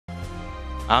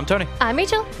I'm Tony. I'm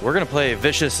Rachel. We're gonna play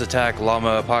Vicious Attack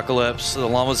Llama Apocalypse. The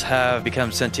llamas have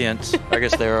become sentient. I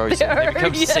guess they're always they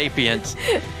become sapient,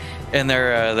 and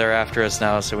they're after us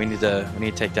now. So we need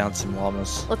to take down some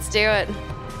llamas. Let's do it.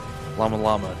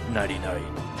 Llama, nighty night.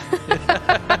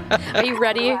 Are you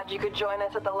ready? Glad you could join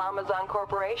us at the Llama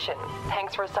Corporation.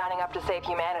 Thanks for signing up to save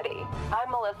humanity. I'm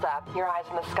Melissa, your eyes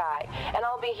in the sky, and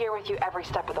I'll be here with you every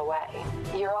step of the way.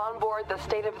 You're on board the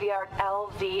state-of-the-art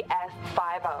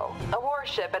LZS-50, a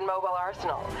warship and mobile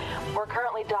arsenal. We're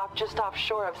currently docked just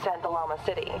offshore of Santa Llama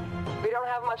City. We don't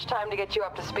have much time to get you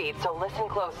up to speed, so listen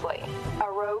closely. A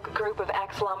rogue group of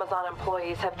ex-Lamazon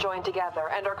employees have joined together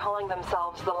and are calling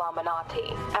themselves the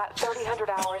Llamanati. At 3000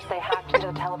 hours, they hacked into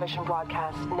a television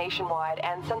broadcast nationwide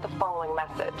and sent the following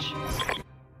message.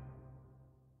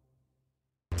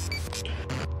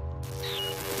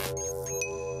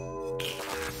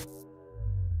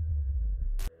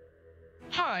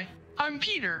 Hi, I'm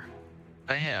Peter.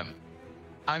 Ahem.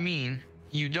 I mean,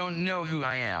 you don't know who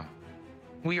I am.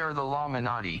 We are the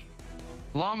Llamanati.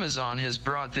 Llamason has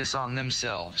brought this on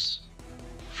themselves.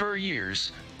 For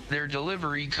years, their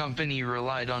delivery company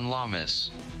relied on llamas.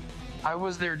 I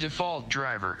was their default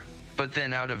driver, but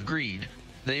then out of greed,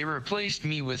 they replaced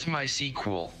me with my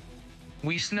sequel.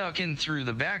 We snuck in through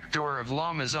the back door of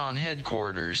Llamason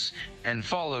headquarters, and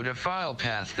followed a file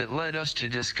path that led us to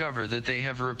discover that they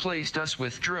have replaced us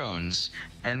with drones,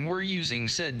 and we're using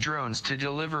said drones to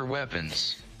deliver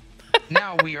weapons.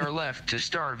 Now we are left to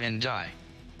starve and die.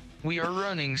 We are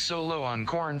running so low on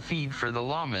corn feed for the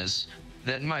llamas,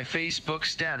 that my Facebook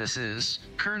status is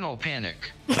Colonel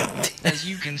Panic. As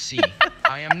you can see,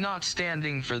 I am not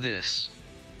standing for this.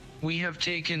 We have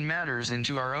taken matters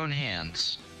into our own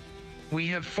hands. We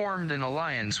have formed an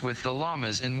alliance with the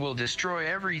llamas and will destroy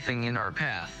everything in our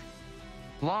path.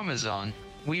 Llamason,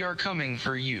 we are coming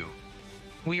for you.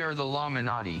 We are the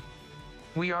Llamanati.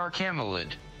 We are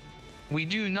Camelid. We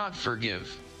do not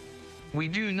forgive. We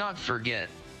do not forget.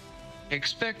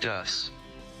 Expect us.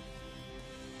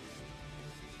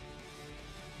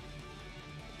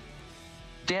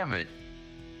 Damn it.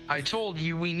 I told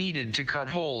you we needed to cut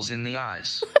holes in the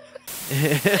eyes.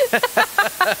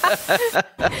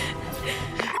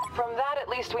 From that, at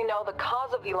least we know the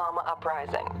cause of the llama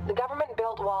uprising. The government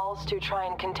built walls to try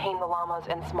and contain the llamas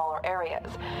in smaller areas.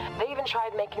 They even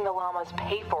tried making the llamas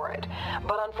pay for it.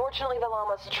 But unfortunately, the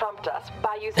llamas trumped us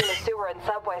by using the sewer and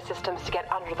subway systems to get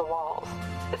under the walls.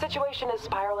 The situation is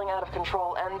spiraling out of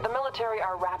control, and the military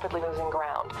are rapidly losing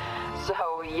ground.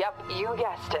 So, yep, you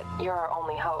guessed it. You're our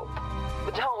only hope.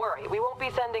 But don't worry, we won't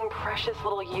be sending precious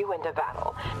little you into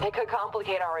battle. It could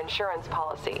complicate our insurance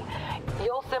policy.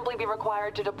 You'll simply be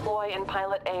required to deploy and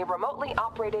pilot a remotely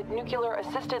operated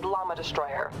nuclear-assisted llama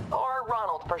destroyer, or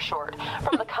Ronald for short,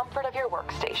 from the comfort of your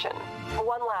workstation.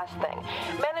 One last thing.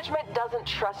 Management doesn't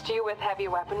trust you with heavy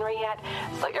weaponry yet,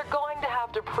 so you're going to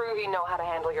have to prove you know how to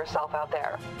handle yourself out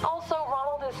there. Also,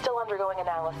 Ronald is still undergoing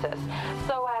analysis,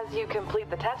 so as you complete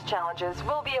the test challenges,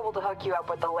 we'll be able to hook you up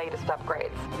with the latest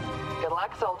upgrades. Good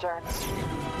luck, soldier.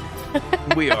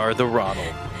 We are the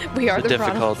Ronald. We are the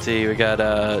difficulty. We got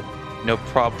no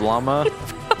problema.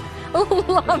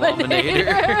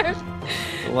 Laminator.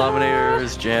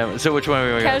 Laminator's jam. So which one are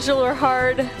we going? Casual or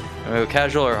hard?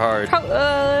 Casual or hard?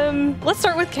 Let's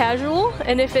start with casual,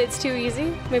 and if it's too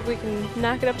easy, maybe we can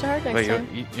knock it up to hard next time.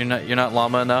 You're not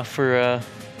llama enough for.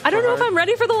 I don't know if I'm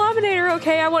ready for the Laminator.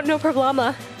 Okay, I want no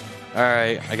problema. All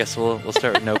right, I guess we'll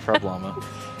start with no problema.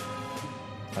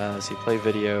 So you play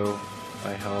video.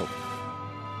 I help.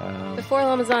 Before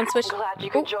Llamason switch. Glad you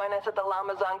could join us at the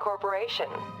Llamason Corporation.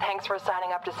 Thanks for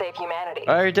signing up to save humanity.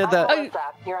 I already did that.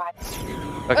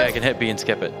 Okay, I can hit B and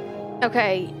skip it.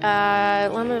 Okay,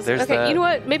 Llamas. There's okay, that. you know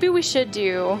what? Maybe we should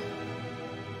do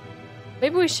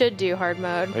hard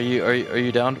mode. Are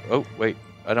you down? Oh wait,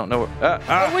 I don't know.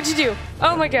 Oh, what'd you do?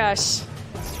 Oh my gosh.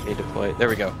 A deploy. There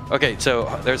we go. Okay, so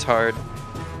there's hard.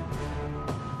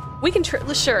 We can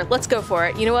sure. Let's go for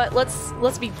it. You know what?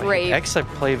 Let's be brave. X, I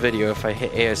play video. If I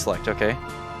hit A, I select. Okay.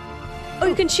 Oh,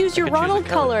 you can choose your Ronald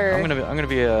color. I'm gonna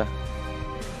be a.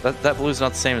 That blue's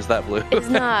not the same as that blue. It's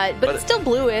not, but it's still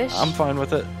bluish. I'm fine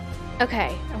with it.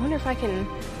 Okay. I wonder if I can.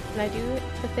 Can I do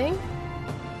the thing?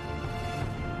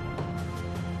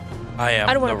 I am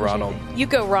the Ronald. You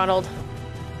go, Ronald.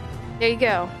 There you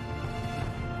go.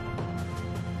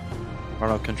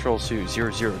 Ronald control suit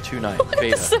 0029 Look beta.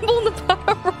 at the symbol in the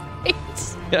bottom right.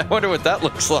 Yeah, I wonder what that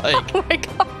looks like. Oh my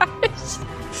gosh.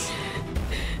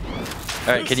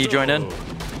 All right, can you join in?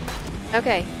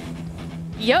 Okay.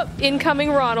 Yep,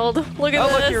 incoming Ronald. Look at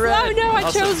this. Look, you're red. Oh no, I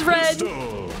Awesome. chose red.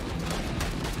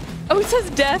 Oh, it says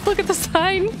death. Look at the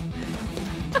sign.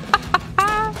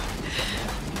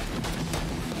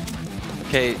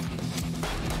 Okay.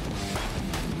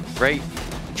 Right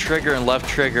trigger and left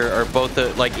trigger are both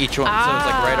like each one. So it's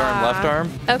like right arm, left arm.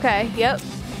 Okay. Yep.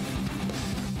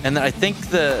 And then I think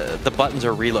the buttons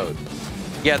are reload.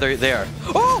 Yeah, they are.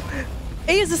 Oh!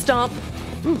 A is a stomp.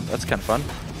 Ooh, that's kind of fun.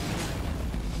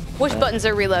 Which buttons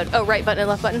are reload? Oh, right button and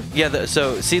left button? Yeah,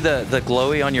 so see the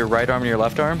glowy on your right arm and your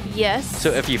left arm? Yes.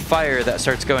 So if you fire, that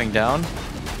starts going down.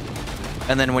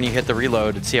 And then when you hit the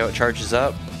reload, see how it charges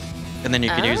up? And then you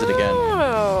can use it again.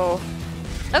 Oh.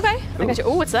 Okay. I got you.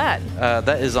 Oh, what's that?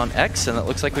 That is on X, and it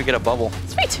looks like we get a bubble.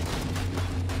 Sweet.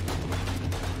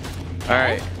 All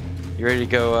right. You ready to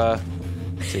go?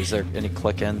 Let's see, is there any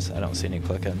click ends? I don't see any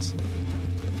click ends.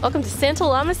 Welcome to Santa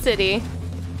Llama City.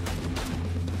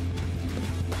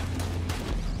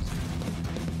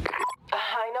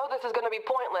 I know this is going to be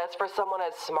pointless for someone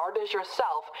as smart as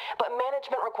yourself, but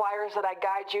management requires that I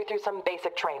guide you through some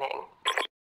basic training.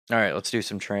 All right, let's do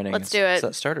some training. Let's do it. Is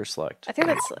that starter select? I think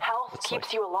that's... Health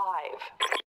keeps you alive.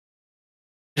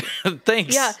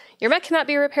 Thanks. Yeah, your mech cannot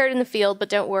be repaired in the field, but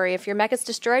don't worry. If your mech is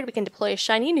destroyed, we can deploy a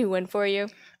shiny new one for you.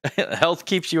 Health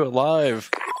keeps you alive.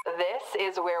 This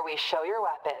is where we show your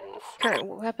weapons. Current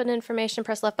weapon information,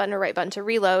 press left button or right button to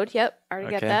reload. Yep,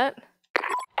 already got that.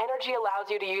 Energy allows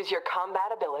you to use your combat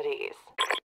abilities.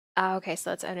 Okay,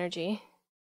 so that's energy.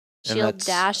 And Shield, that's...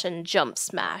 dash, and jump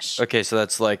smash. Okay, so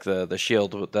that's like the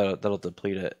shield that'll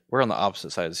deplete it. We're on the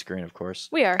opposite side of the screen, of course.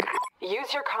 We are.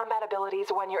 Use your combat abilities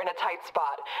when you're in a tight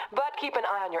spot, but keep an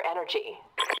eye on your energy.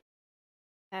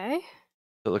 Okay.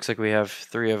 It looks like we have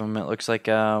 3 of them. It looks like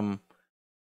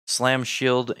slam,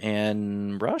 shield,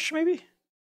 and rush, maybe?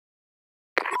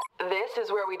 This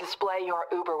is where we display your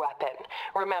uber weapon.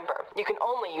 Remember, you can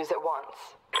only use it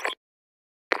once.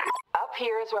 Up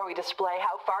here is where we display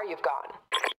how far you've gone.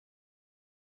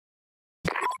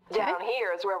 Down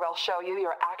here is where we'll show you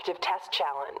your active test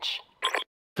challenge.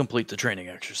 Complete the training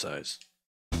exercise.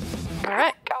 All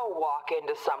right. Go walk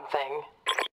into something.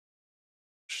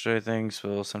 Destroy things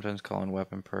will sometimes call in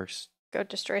weapon perks. Go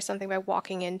destroy something by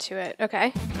walking into it.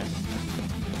 Okay.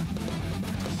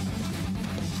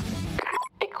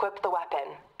 Equip the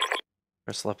weapon.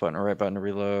 Press left button or right button to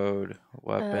reload.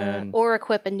 Weapon. Or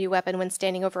equip a new weapon when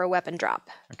standing over a weapon drop.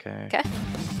 Okay. Okay.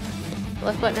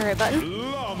 Left button or right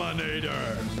button?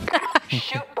 Llama-nator.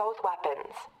 Shoot both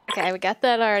weapons. Okay, we got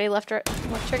that already. Left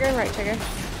trigger and right trigger.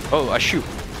 Oh, I shoot.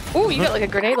 Ooh, you got like a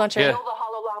grenade launcher. Yeah. Kill the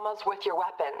hollow llamas with your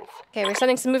weapons. Okay, we're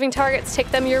sending some moving targets. Take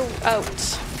them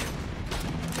out.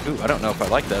 Ooh, I don't know if I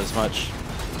like that as much.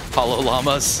 Hollow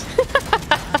llamas.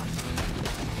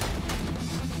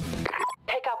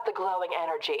 Pick up the glowing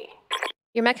energy.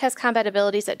 Your mech has combat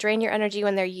abilities that drain your energy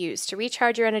when they're used. To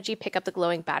recharge your energy, pick up the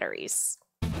glowing batteries.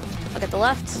 Look at the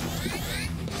left.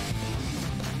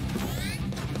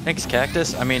 Thanks,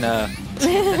 Cactus. I mean, oh,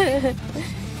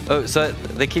 so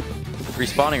they keep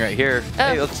respawning right here. Oh.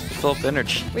 Hey, let's fill up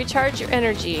energy. Recharge your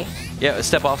energy. Yeah,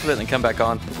 step off of it and then come back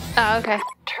on. Oh, okay.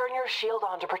 Turn your shield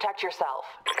on to protect yourself.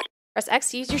 Press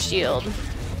X to use your shield.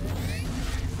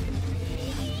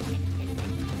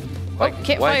 Why,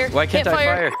 can't fire. Why can't I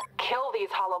fire? Kill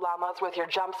these hollow llamas with your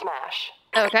jump smash.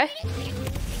 Okay.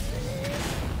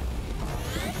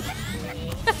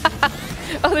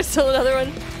 Oh, there's still another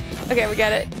one. Okay, we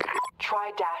got it.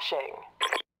 Try dashing.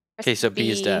 Okay, so B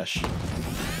is dash.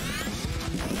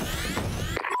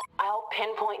 I'll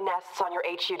pinpoint nests on your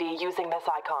HUD using this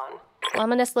icon.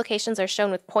 Llama nest locations are shown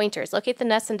with pointers. Locate the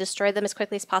nests and destroy them as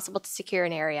quickly as possible to secure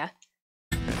an area.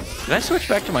 Can I switch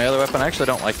back to my other weapon? I actually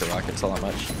don't like the rockets all that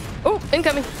much. Oh,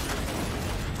 incoming.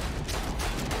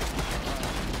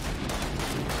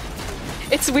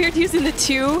 It's weird using the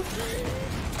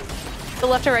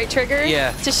left or right trigger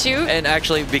to shoot. And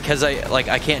actually, because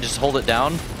I can't just hold it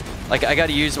down. Like, I got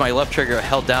to use my left trigger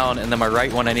held down, and then my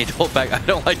right one I need to hold back. I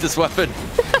don't like this weapon.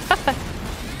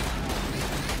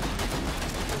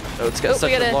 Oh, it's got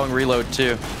such a long reload,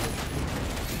 too.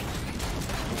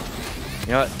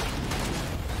 You know what?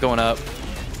 Going up.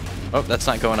 Oh, that's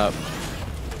not going up.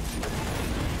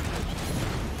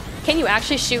 Can you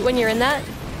actually shoot when you're in that?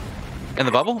 In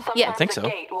the bubble? Yeah. I think so. The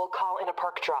gate will call in a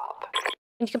perk drop.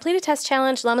 When you complete a test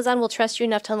challenge, Lamazon will trust you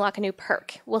enough to unlock a new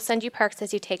perk. We'll send you perks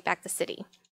as you take back the city.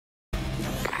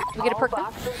 We get a perk now?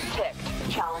 Boxes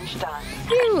ticked. Challenge done.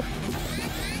 Phew.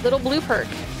 Little blue perk.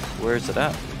 Where is it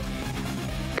at?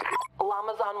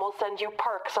 Lamazon will send you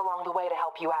perks along the way to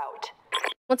help you out.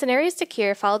 Once an area is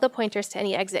secure, follow the pointers to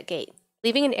any exit gate.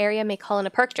 Leaving an area may call in a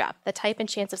perk drop. The type and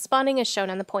chance of spawning is shown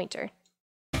on the pointer.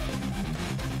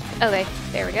 Okay,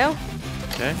 there we go.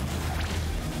 Okay.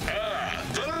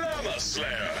 The Llama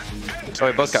Slayer. Oh,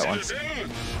 we both got one.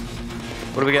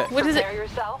 What do we get? What is it? Prepare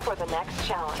yourself for the next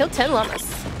challenge. Kill 10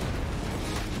 llamas.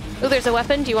 Oh, there's a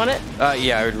weapon. Do you want it?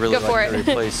 Yeah, I would really Go for like to it.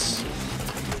 replace.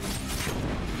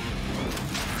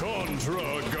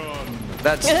 Contra gun.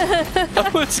 That's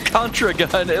oh, it's Contra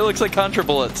gun. It looks like Contra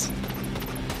bullets.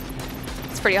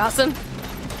 It's pretty awesome.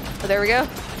 Oh, there we go.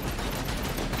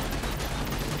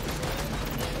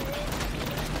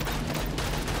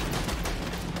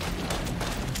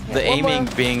 The One aiming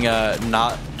more. being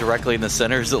not directly in the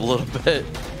center is a little bit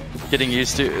getting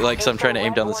used to. Like, so I'm trying to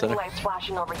aim down the center. Lights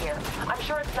flashing over here. I'm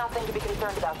sure it's nothing to be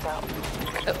concerned about,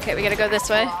 though. Okay, we gotta go this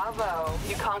way. Bravo!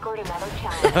 You conquered another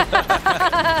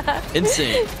challenge.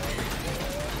 Insane.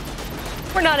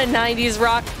 We're not a 90s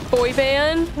rock boy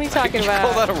band. What are you talking You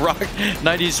about? call that a rock?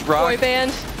 90s rock? Boy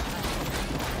band.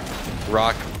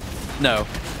 Rock? No.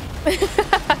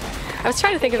 I was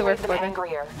trying to think of the word for boy band.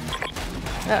 Angrier.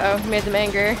 Uh-oh, made them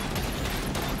angry.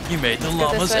 You made the go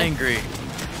this llamas way. angry.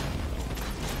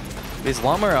 Is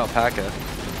llama or alpaca?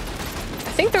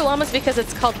 I think they're llamas because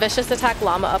it's called Vicious Attack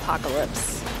Llama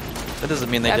Apocalypse. That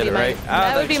doesn't mean they That'd did be it my- right.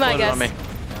 that would be my exploded on guess.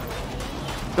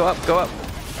 me. Go up, go up.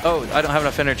 Oh, I don't have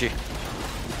enough energy.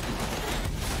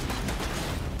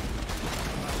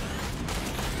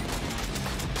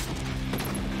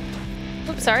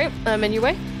 Oops, sorry. I'm in your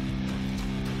way.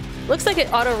 Looks like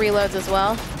it auto reloads as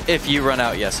well. If you run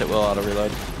out, yes, it will auto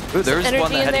reload. Ooh, there's energy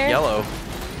one that in had there? a yellow.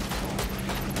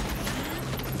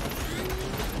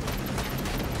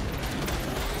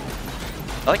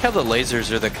 I like how the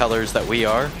lasers are the colors that we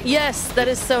are. Yes, that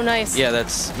is so nice. Yeah,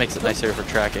 makes it nicer for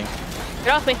tracking. Get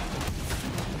off me.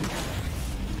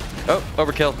 Oh,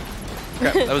 overkill.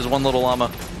 Crap, that was one little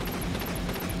llama.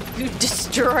 You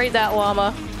destroyed that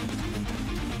llama.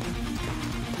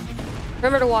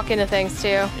 Remember to walk into things too,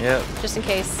 Yep. just in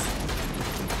case.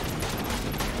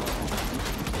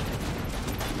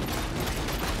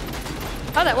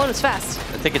 Oh, that one was fast.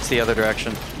 I think it's the other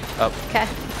direction. Up. Okay,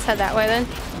 let's head that way then.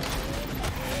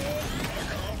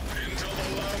 Until the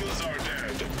llamas are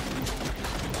dead.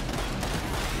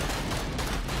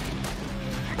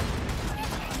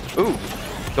 Ooh,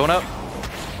 going up.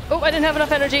 Oh, I didn't have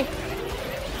enough energy.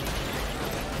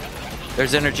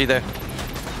 There's energy there.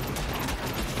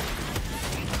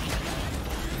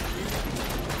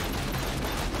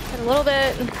 A little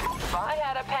bit. If I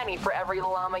had a penny for every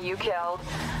llama you killed,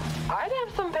 I'd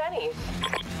have some pennies.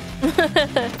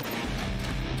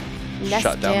 Nest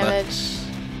Shut down that. damage.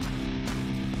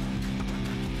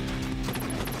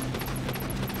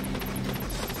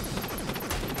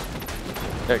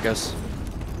 There it goes.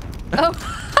 Oh.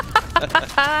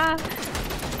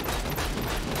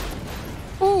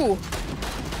 Ooh.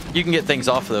 You can get things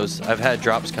off of those. I've had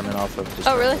drops coming off of just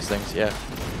Oh, really? those things. Yeah.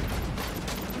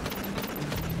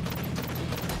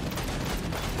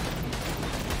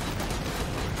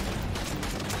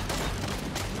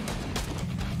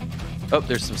 Oh,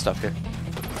 there's some stuff here.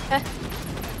 Okay.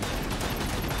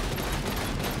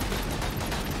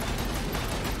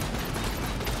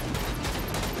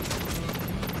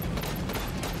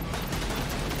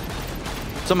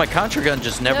 So my Contra gun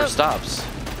just never Nope. stops.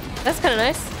 That's kind of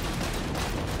nice.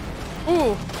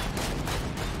 Ooh.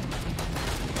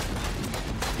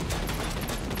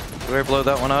 Did I blow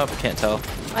that one up? I can't tell.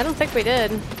 I don't think we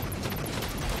did.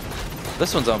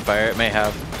 This one's on fire. It may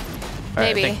have. All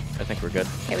right, Maybe. I think we're good.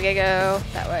 Okay, we gotta go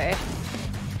that way.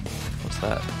 What's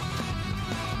that?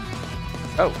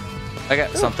 Oh, I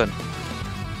got something.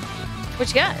 What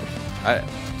you got?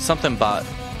 Something bot.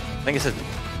 I think it said.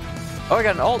 Oh, I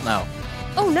got an alt now.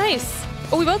 Oh, nice.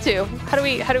 Oh, we both do. How do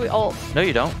we ult? No,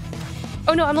 you don't.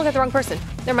 Oh no, I'm looking at the wrong person.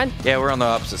 Never mind. Yeah, we're on the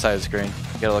opposite side of the screen.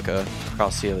 You gotta look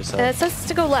across the other side. It says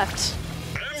to go left.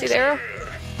 See the arrow?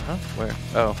 Huh? Where?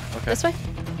 Oh, okay. This way?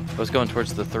 I was going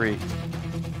towards the 3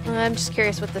 I'm just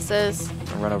curious what this is.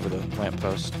 and run over the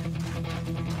lamppost.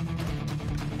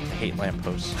 I hate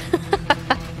lampposts.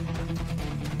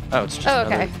 Oh, it's just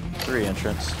okay. another 3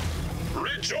 entrance.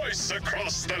 Rejoice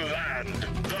across the land.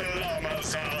 The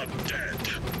llamas are dead.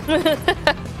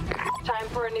 Time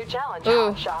for a new challenge,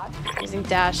 Ooh. Shot. Using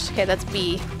dash. Okay, that's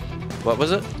B. What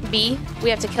was it? B. We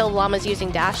have to kill llamas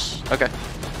using dash. Okay.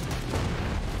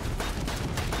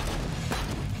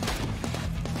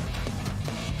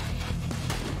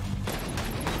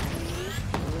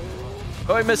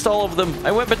 Oh, I missed all of them.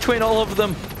 I went between all of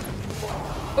them.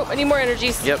 Oh, I need more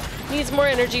energies. Yep. Needs more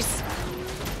energies.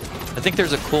 I think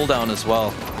there's a cooldown as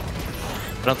well.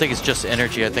 I don't think it's just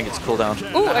energy. I think it's cooldown.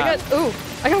 Ooh,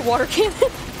 I got a water cannon.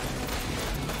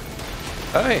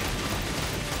 Hey.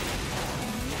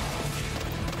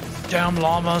 Damn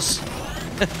llamas.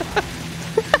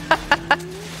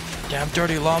 Damn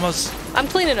dirty llamas. I'm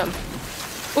cleaning them.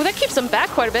 Oh, that keeps them back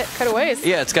quite a bit, quite a ways.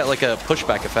 Yeah, it's got like a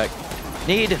pushback effect.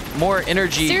 Need more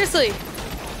energy. Seriously.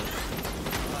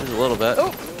 Just a little bit.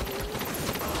 Oh.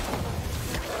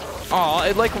 Oh,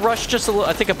 it like rushed just a little.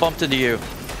 I think it bumped into you.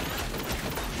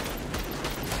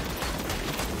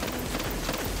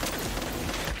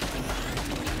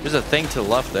 There's a thing to the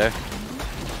left there.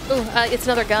 Ooh, it's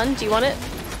another gun. Do you want it?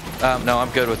 No,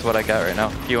 I'm good with what I got right now.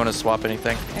 If you want to swap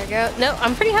anything. There you go. No,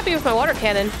 I'm pretty happy with my water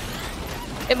cannon.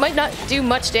 It might not do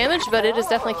much damage, but it is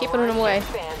definitely keeping them away.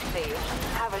 Fancy.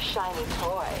 Have a shiny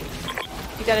toy.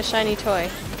 You got a shiny toy.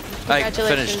 I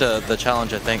finished the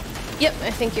challenge, I think. Yep,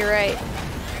 I think you're right.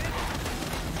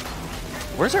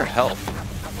 Where's our health?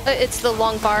 It's the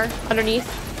long bar underneath.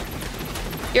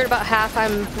 You're at about half.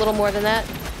 I'm a little more than that.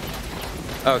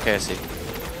 Oh, okay, I see.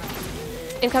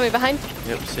 Incoming behind.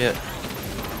 Yep, see it.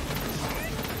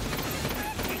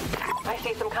 I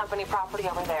see some company property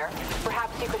over there.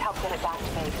 Perhaps you could help get it back to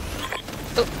base.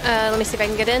 Oh, let me see if I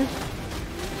can get in.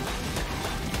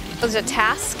 Oh, there's a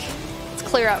task. Let's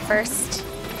clear out first.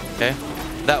 Okay.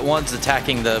 That one's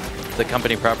attacking the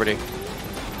company property.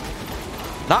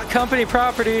 Not company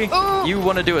property! Oh. You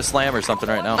want to do a slam or something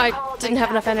right now. I didn't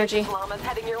have enough energy. Llama's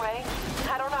heading your way?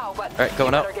 I don't know, but Alright,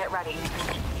 going up. get ready.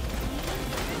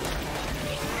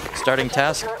 Starting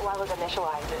task. Turret while it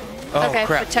initializes. Oh, Okay,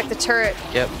 crap. protect the turret.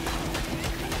 Yep.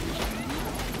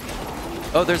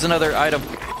 Oh, there's another item.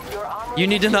 Your armor You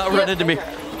need to not run Yep. into me.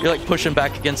 You're like pushing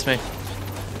back against me.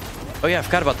 Oh yeah, I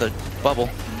forgot about the bubble.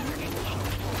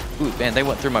 Ooh, man, they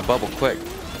went through my bubble quick.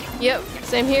 Yep,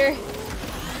 same here.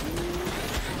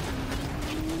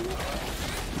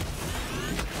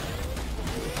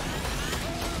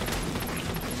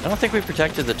 I don't think we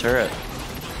protected the turret. I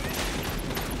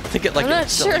think it like I'm not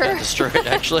instantly sure. got destroyed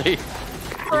actually.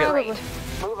 Probably.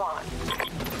 Move on.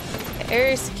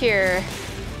 Area secure.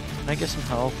 Can I get some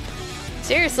help?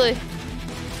 Seriously.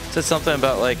 It said something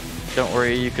about like, don't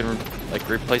worry, you can like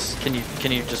replace. Can you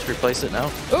just replace it now?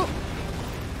 Ooh.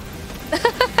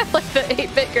 I like the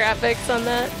 8-bit graphics on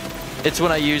that. It's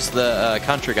when I use the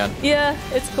contra gun. Yeah,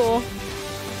 it's cool.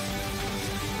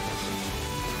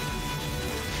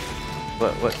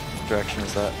 What direction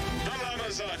is that? The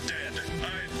llamas are dead.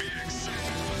 I'd be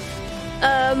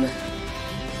excited.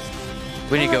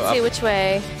 We need to go Let's up see which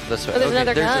way. this way. Oh, there's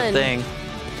another there's gun. a thing.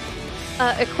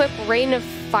 Equip Rain of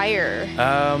Fire.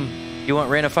 You want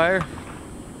Rain of Fire?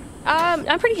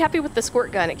 I'm pretty happy with the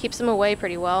squirt gun. It keeps them away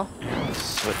pretty well.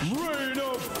 Switch. Rain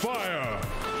of fire.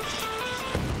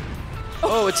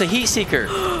 Oh, it's a heat seeker.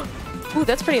 Ooh,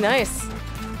 that's pretty nice.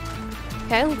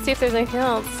 Okay, let's see if there's anything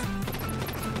else.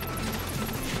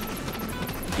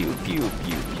 Pew pew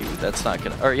pew pew. That's not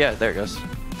gonna. Oh yeah, there it goes.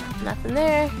 Nothing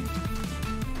there.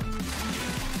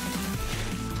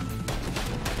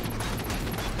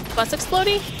 Bus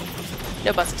explodey?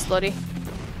 No bus explodey.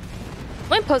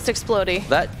 Lamppost explodey.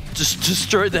 That just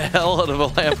destroyed the hell out of a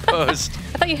lamppost.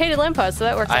 I thought you hated lampposts, so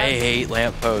that works out. I hate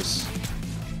lampposts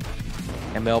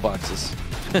and mailboxes.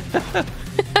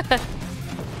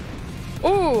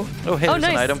 Ooh. Oh hey, there's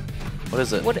nice. an item. What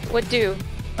is it? What do?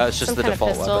 It's just Some the kind of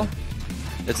default pistol. weapon.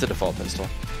 It's the default pistol.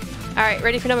 All right,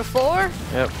 ready for number 4?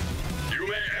 Yep. You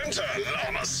may enter,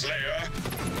 Llama Slayer.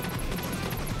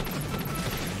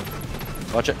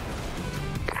 Watch it.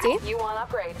 See? You want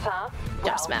upgrades, huh?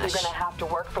 Jump smash. You're gonna have to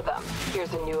work for them.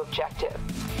 Here's a new objective.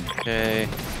 Okay.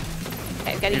 Okay,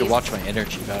 we I gotta need to use... watch my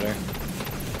energy better.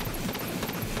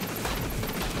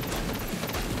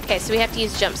 Okay, so we have to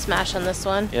use jump smash on this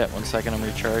one. Yeah, 1 second. I'm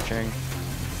recharging.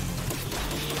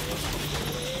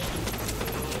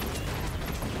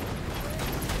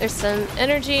 There's some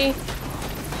energy.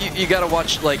 You gotta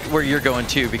watch like where you're going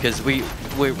too, because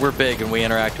we're big and we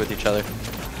interact with each other.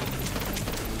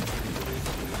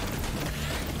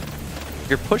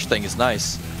 Your push thing is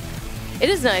nice. It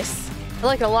is nice. I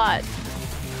like it a lot.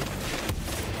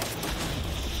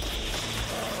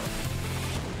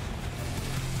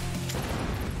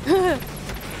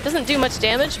 Doesn't do much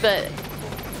damage, but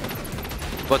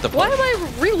But the why push. am I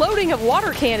reloading a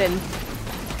water cannon?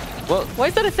 Well, Why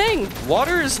is that a thing?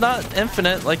 water is not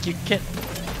infinite. Like you can't.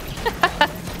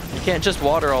 You can't just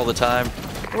water all the time.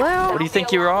 Well, What do you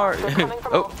think you are? They're coming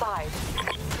from all Oh, sides.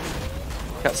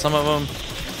 got some of them.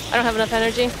 I don't have enough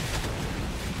energy.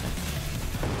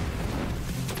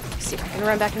 Let's see if I can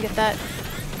run back and get that.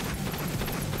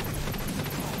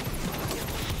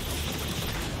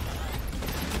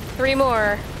 Three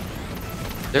more.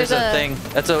 There's a thing.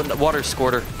 That's a water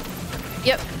squirter.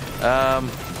 Yep.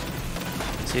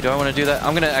 See, do I want to do that?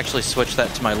 I'm gonna actually switch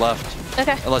that to my left.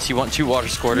 Okay. Unless you want 2 water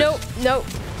squirters. Nope.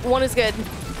 One is good.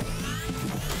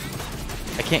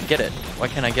 I can't get it. Why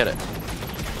can't I get it?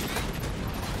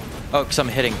 Oh, because I'm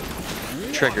hitting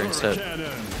trigger instead.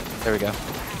 There we go.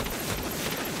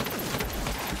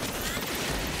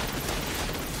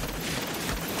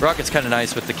 Rocket's kind of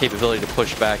nice with the capability to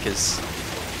push back his...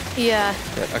 Yeah.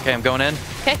 Okay, I'm going in.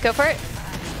 Okay, go for it.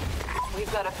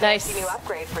 We've got a fancy new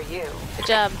upgrade for you. Good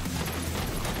job.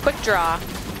 Quick draw.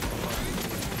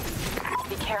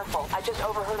 Be careful. I just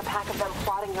overheard a pack of them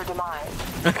plotting your demise.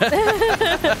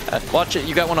 Watch it.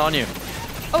 You got one on you.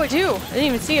 Oh, I do. I didn't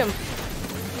even see him.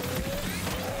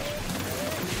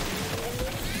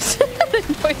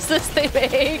 The noises they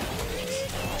make.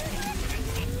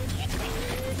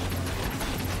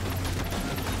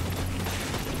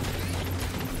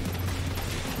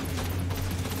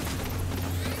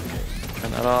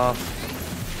 Turn that off.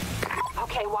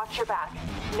 Okay, watch your back.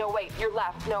 No, wait, you're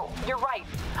left. No, you're right.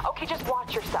 Okay, just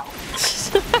watch yourself.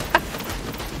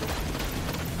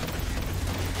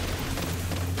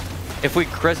 If we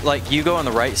like you go on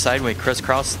the right side and we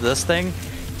crisscross this thing,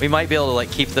 we might be able to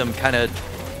like keep them kind of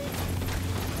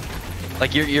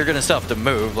like you're gonna still have to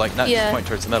move, like not just point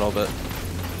towards the middle, but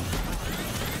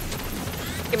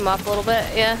give them off a little bit,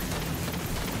 yeah.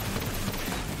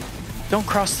 Don't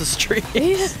cross the street.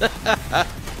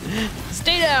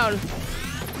 Stay down.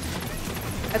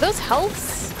 Are those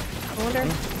healths? I wonder.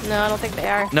 No, I don't think they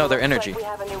are. No, they're energy. Like we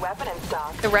have a new weapon in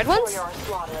stock. The red ones?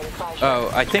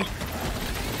 Oh, I think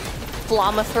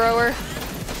Llama thrower.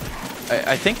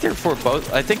 I think they're for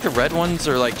both. I think the red ones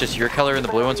are like just your color and the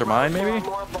blue ones are mine, maybe?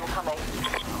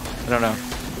 I don't know.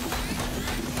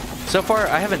 So far,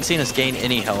 I haven't seen us gain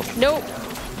any health. Nope.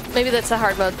 Maybe that's a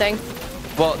hard mode thing.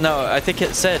 Well, no, I think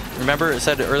it said, remember it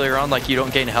said earlier on, like you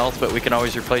don't gain health, but we can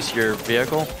always replace your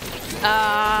vehicle?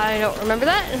 I don't remember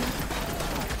that.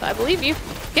 I believe you.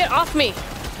 Get off me.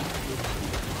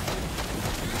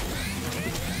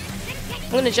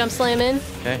 I'm gonna jump slam in.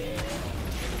 Okay.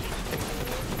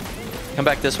 Come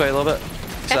back this way a little bit.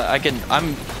 So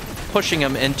I'm pushing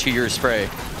them into your spray.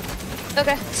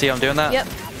 Okay. See how I'm doing that? Yep.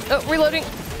 Oh, reloading.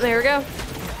 There we go.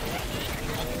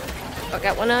 Oh,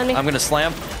 got one on me. I'm gonna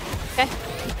slam. Okay.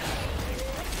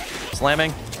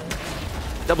 Slamming.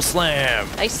 Double slam.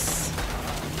 Nice.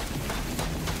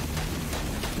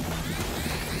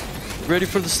 Ready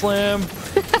for the slam?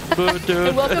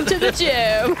 And welcome to the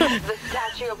gym. The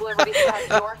Statue of Liberty has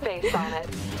your face on it.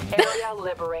 Area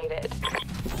liberated.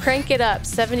 Crank it up.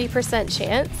 70%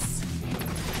 chance.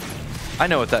 I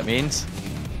know what that means.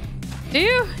 Do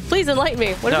you? Please enlighten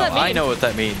me. What does that mean? I know what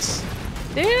that means.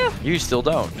 Do you? You still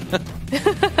don't.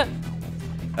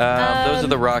 Those are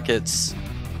the rockets.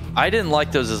 I didn't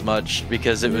like those as much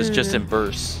because it was just in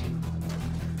bursts.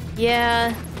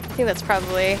 Yeah, I think that's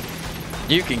probably.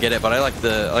 You can get it, but I like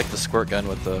the squirt gun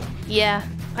with the. Yeah,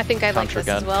 I think I like this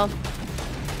gun as well.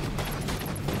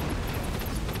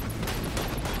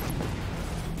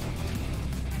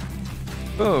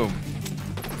 Boom.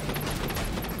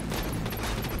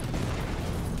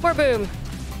 More boom.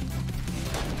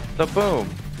 The boom.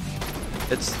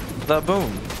 It's the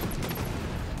boom.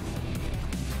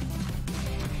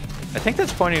 I think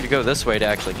that's pointing to go this way to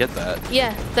actually get that.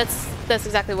 Yeah, that's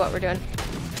exactly what we're doing.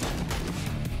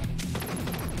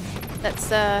 That's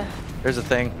There's a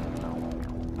thing.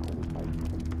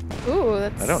 Ooh,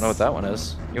 that's. I don't know what that one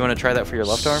is. You want to try that for your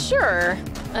left arm? Sure.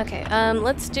 Okay.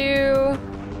 Let's do.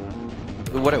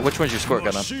 Which one's your squirt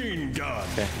gun on? Machine gun.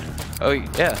 Okay. Oh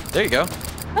yeah, there you go.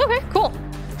 Okay, cool.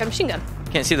 Got a machine gun.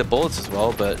 Can't see the bullets as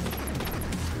well, but.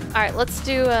 All right, let's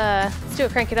do a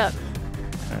crank it up.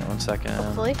 All right, 1 second.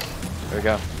 Hopefully. There we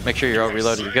go. Make sure you're all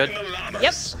reloaded. You're good.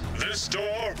 Yep. This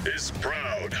door is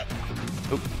proud.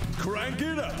 Oop. Crank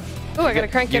it up. Ooh, I gotta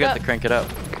crank it You up. got to crank it up.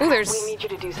 Ooh, there's. We need you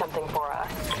to do something for us.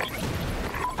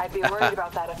 I'd be worried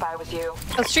about that if I was you.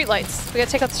 Oh, streetlights. We gotta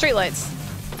take out the streetlights.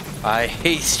 I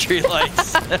hate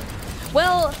streetlights.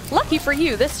 Well, lucky for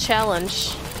you, this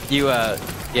challenge. You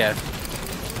yeah.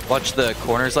 Watch the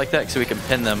corners like that so we can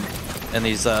pin them in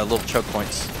these little choke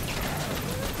points.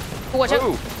 Ooh, watch out.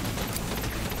 Ooh.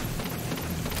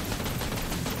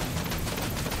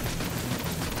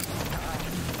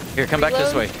 Here, come back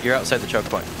this way. You're outside the choke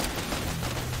point.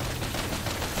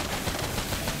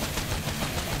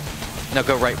 No,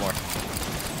 go right more.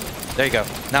 There you go.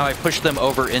 Now I push them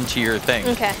over into your thing.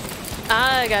 Okay.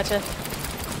 I gotcha.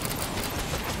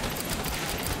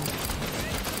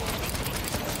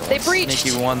 They breached.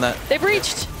 Sneaky one that. They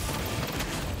breached.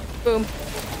 Boom.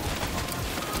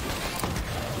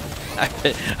 I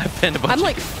pinned a bunch. I'm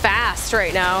like fast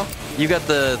right now. You got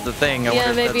the thing. I Yeah,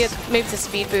 wonder if maybe that's it's a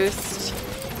speed boost.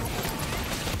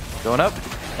 going up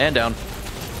and down.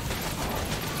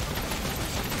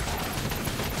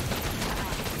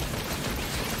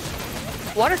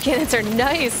 Water cannons are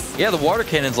nice. Yeah, the water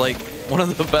cannon's like one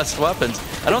of the best weapons.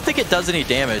 I don't think it does any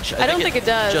damage. I don't think it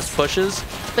does. Just pushes.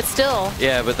 But still,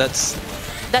 Yeah, but that's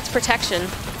that's protection.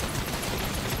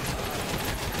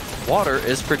 Water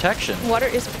is protection. Water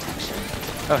is protection.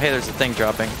 Oh, hey, there's a thing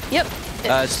dropping. Yep.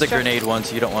 It's the grenade one,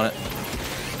 so you don't want it.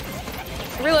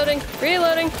 Reloading.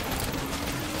 Reloading.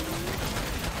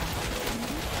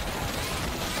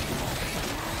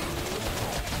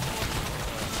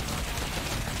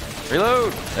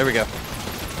 Reload. There we go.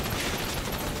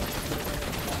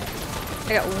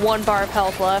 I got 1 bar of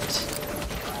health left.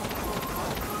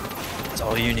 That's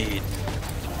all you need.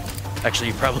 Actually,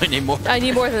 you probably need more. I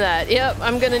need more than that. Yep,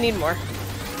 I'm gonna need more.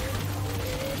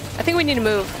 I think we need to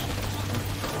move.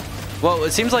 Well,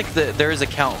 it seems like there is a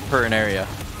count per an area.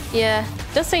 Yeah.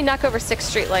 It does say knock over 6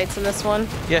 streetlights in this one.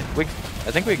 Yeah,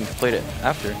 I think we can complete it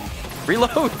after.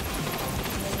 Reload!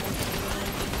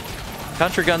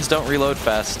 Contra guns don't reload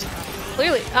fast.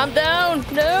 Clearly. I'm down!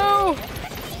 No!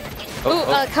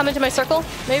 Come into my circle,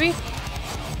 maybe?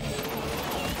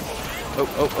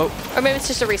 Oh. Or maybe it's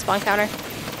just a respawn counter.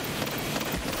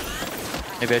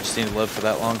 Maybe I just need to live for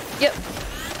that long. Yep.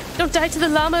 Don't die to the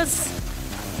llamas!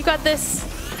 You got this!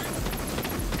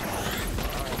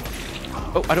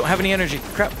 Oh, I don't have any energy.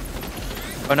 Crap.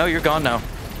 Oh no, you're gone now.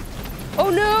 Oh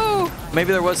no!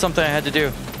 Maybe there was something I had to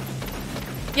do.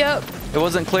 Yep. It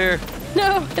wasn't clear.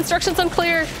 No! Instructions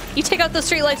unclear! You take out those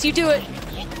streetlights, you do it!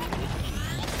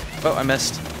 Oh, I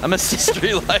missed. I missed the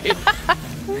streetlight.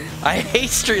 I hate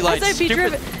streetlights. As I be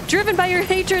driven by your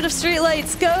hatred of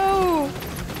streetlights. Go!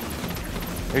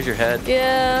 There's your head.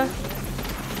 Yeah.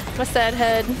 My sad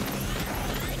head.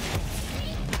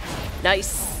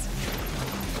 Nice.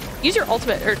 Use your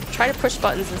ultimate, or try to push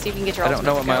buttons and see if you can get your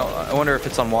ultimate. I don't know what I wonder if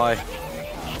it's on Y.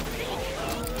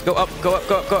 Go up, go up,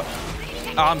 go up, go up.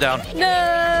 Oh, I'm down.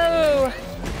 No!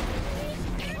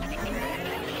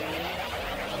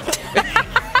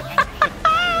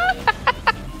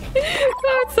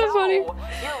 That's so funny. Your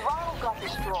rival got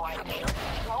destroyed.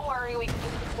 Don't worry, we can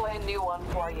just deploy a new one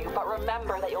for you. But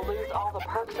remember that you'll lose all the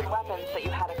perks and weapons that you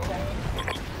had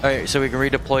equipped. Alright, so we can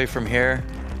redeploy from here.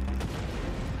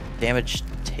 Damage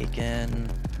taken.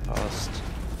 Cost.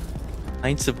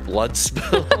 Pints of blood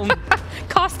spill.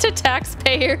 Cost to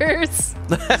taxpayers.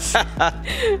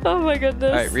 Oh my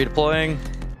goodness. Alright, redeploying.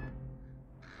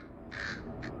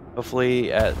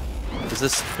 Hopefully at... Is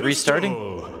this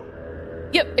restarting?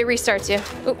 Yep, it restarts you.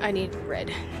 Oh, I need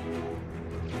red.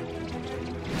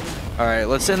 Alright,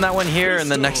 let's end that one here,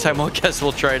 and then next time we'll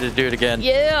try to do it again.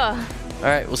 Yeah.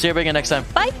 Alright, we'll see everybody again next time.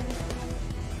 Bye.